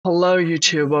Hello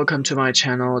YouTube, welcome to my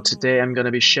channel. Today I'm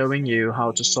gonna be showing you how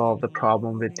to solve the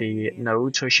problem with the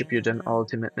Naruto Shippuden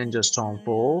Ultimate Ninja Storm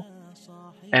 4,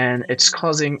 and it's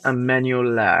causing a menu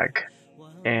lag,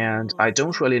 and I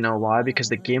don't really know why because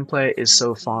the gameplay is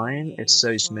so fine, it's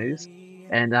so smooth,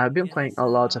 and I've been playing a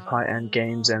lot of high-end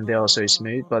games and they are so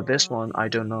smooth, but this one I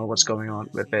don't know what's going on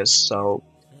with this. So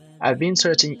I've been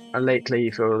searching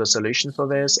lately for the solution for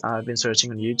this. I've been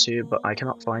searching on YouTube, but I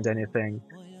cannot find anything.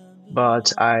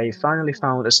 But I finally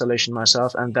found a solution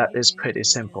myself, and that is pretty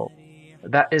simple.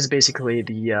 That is basically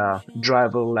the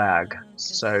driver lag.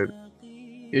 So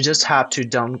you just have to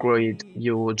downgrade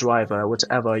your driver,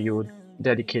 whatever your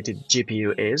dedicated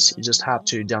GPU is. You just have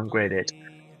to downgrade it.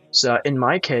 So in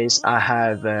my case, I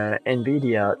have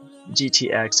NVIDIA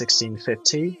GTX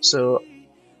 1650. So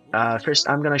first,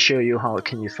 I'm gonna show you how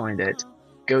can you find it.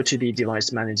 Go to the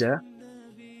device manager,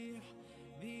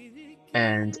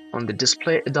 and on the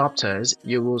display adapters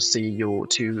you will see your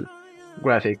two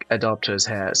graphic adapters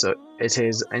here. So it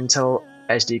is Intel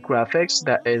HD graphics,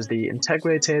 that is the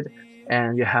integrated,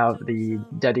 and you have the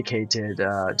dedicated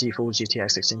default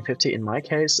GTX 1650. In my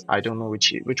case, I don't know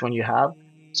which one you have.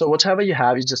 So whatever you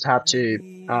have, you just have to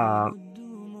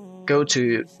go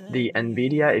to the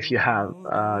NVIDIA. If you have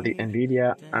the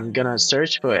NVIDIA, I'm gonna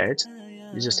search for it.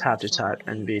 You just have to type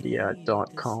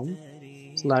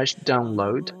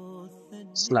nvidia.com/download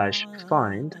slash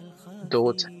find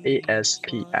dot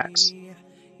aspx.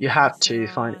 You have to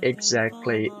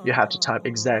type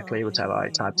exactly whatever I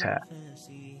typed here.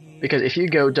 Because if you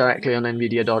go directly on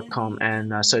nvidia.com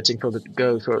and searching for the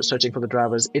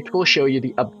drivers, it will show you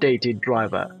the updated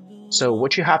driver. So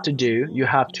what you have to do, you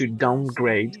have to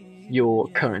downgrade your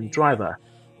current driver.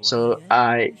 So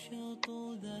I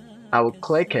will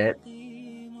click it,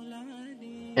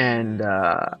 and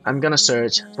I'm gonna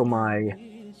search for my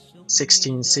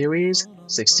 16 series,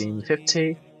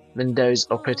 1650, Windows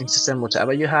operating system,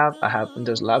 whatever you have. I have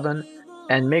Windows 11,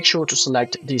 and make sure to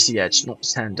select DCH, not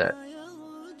standard.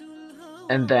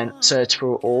 And then search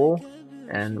for all,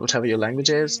 and whatever your language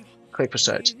is, click for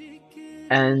search.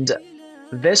 And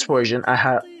this version I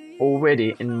have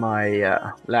already in my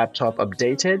laptop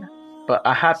updated, but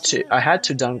I had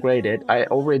to downgrade it. I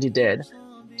already did.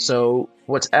 So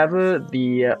whatever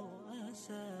the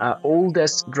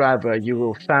oldest driver you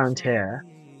will find here,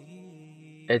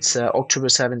 it's October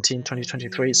 17,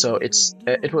 2023, so it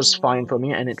was fine for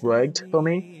me and it worked for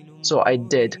me. So I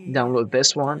did download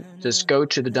this one. Just go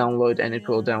to the download and it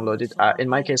will download it. In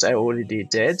my case, I already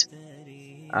did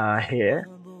here.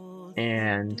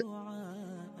 And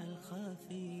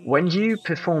when you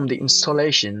perform the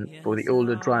installation for the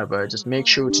older driver, just make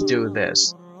sure to do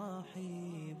this.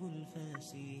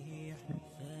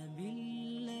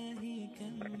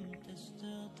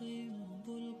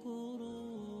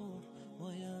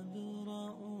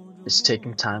 It's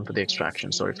taking time for the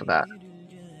extraction, sorry for that.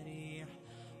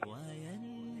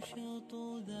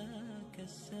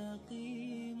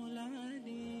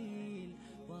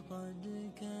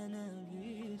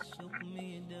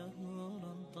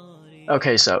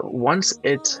 Okay, so once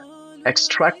it's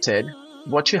extracted,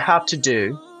 what you have to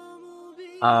do,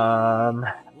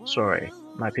 sorry,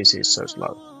 my PC is so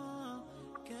slow.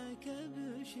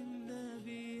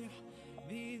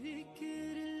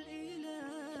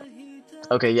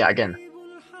 Okay, yeah, again.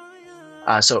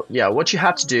 So yeah, what you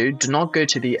have to do not go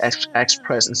to the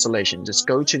express installation, just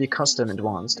go to the custom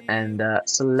advanced and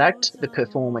select the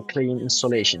perform a clean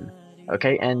installation.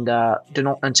 Okay, and do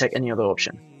not uncheck any other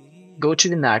option. Go to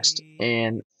the next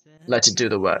and let it do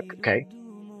the work. Okay,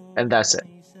 and that's it.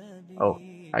 Oh,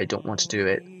 I don't want to do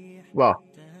it. Well,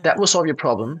 that will solve your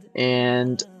problem,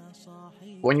 and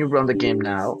when you run the game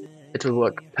now, it will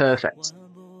work perfect.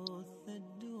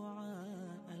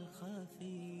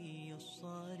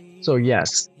 So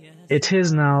yes, it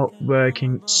is now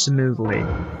working smoothly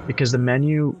because the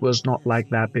menu was not like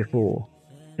that before.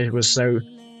 It was so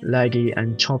laggy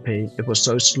and choppy, it was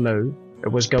so slow, it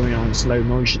was going on slow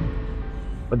motion.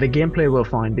 But the gameplay were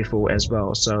fine before as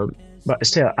well, so but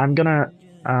still I'm gonna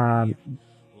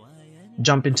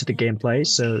jump into the gameplay,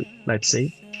 so let's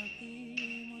see.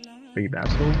 Free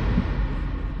battle.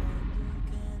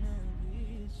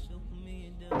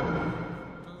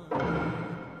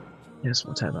 Yes,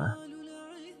 whatever.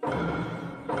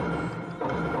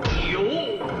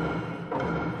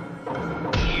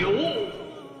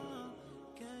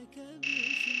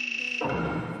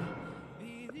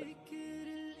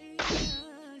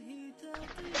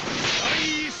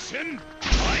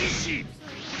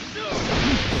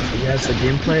 Yes, the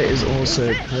gameplay is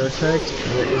also perfect.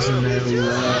 There is no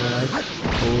lag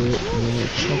or no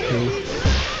choppy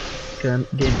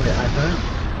gameplay either.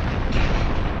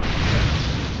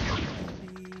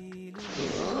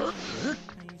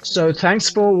 So thanks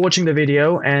for watching the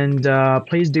video, and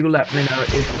please do let me know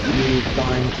if you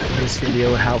find this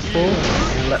video helpful,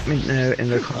 and let me know in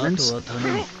the comments.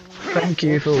 Thank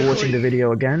you for watching the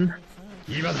video again,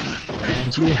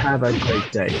 and you have a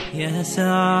great day. يا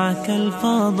ساعك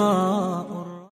الفضاء